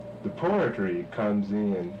poetry comes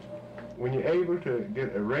in. When you're able to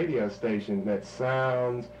get a radio station that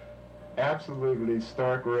sounds absolutely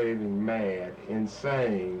stark raving mad,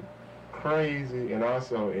 insane, crazy, and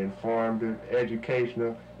also informative,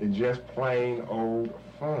 educational, and just plain old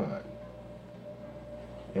fun.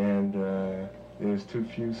 And there's too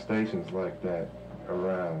few stations like that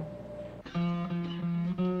around.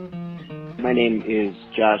 My name is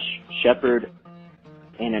Josh Shepperd,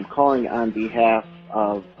 and I'm calling on behalf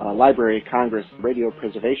of Library of Congress Radio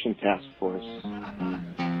Preservation Task Force.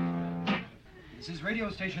 This is radio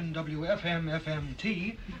station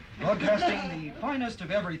WFM-FMT, broadcasting the finest of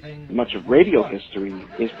everything. Much of radio history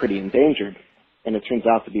is pretty endangered, and it turns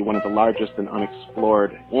out to be one of the largest and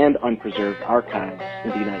unexplored and unpreserved archives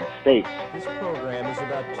in the United States. This program is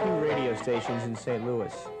about 2 radio stations in St.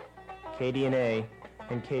 Louis, KDNA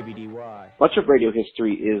and KBDY. Much of radio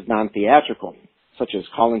history is non-theatrical, such as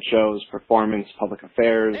call-in shows, performance, public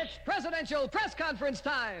affairs. It's presidential press conference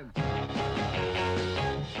time!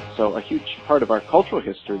 So a huge part of our cultural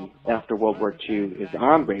history after World War II is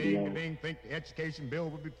on radio. This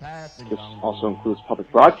also includes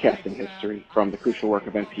public broadcasting history, from the crucial work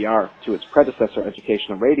of NPR to its predecessor,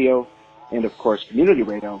 educational radio, and of course community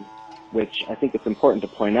radio, which I think it's important to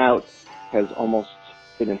point out has almost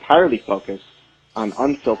been entirely focused on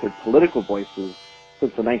unfiltered political voices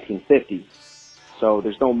since the 1950s. So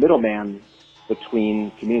there's no middleman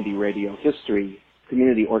between community radio history,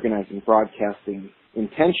 community organizing, broadcasting,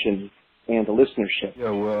 intention, and the listenership.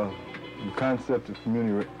 Yeah, well, the concept of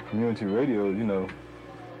community radio, you know,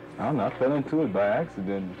 I don't know, I fell into it by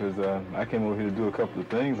accident because I came over here to do a couple of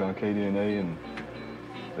things on KDNA, and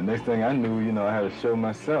the next thing I knew, you know, I had a show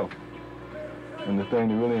myself. And the thing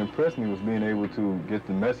that really impressed me was being able to get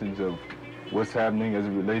the message of what's happening as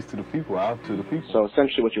it relates to the people, out to the people. So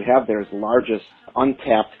essentially what you have there is the largest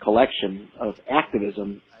untapped collection of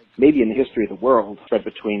activism, maybe in the history of the world, spread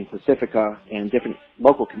between Pacifica and different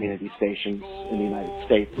local community stations in the United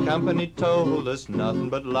States. Company told us nothing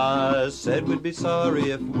but lies, said we'd be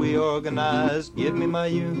sorry if we organized. Give me my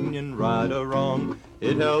union, right or wrong,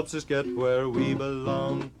 it helps us get where we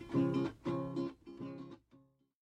belong.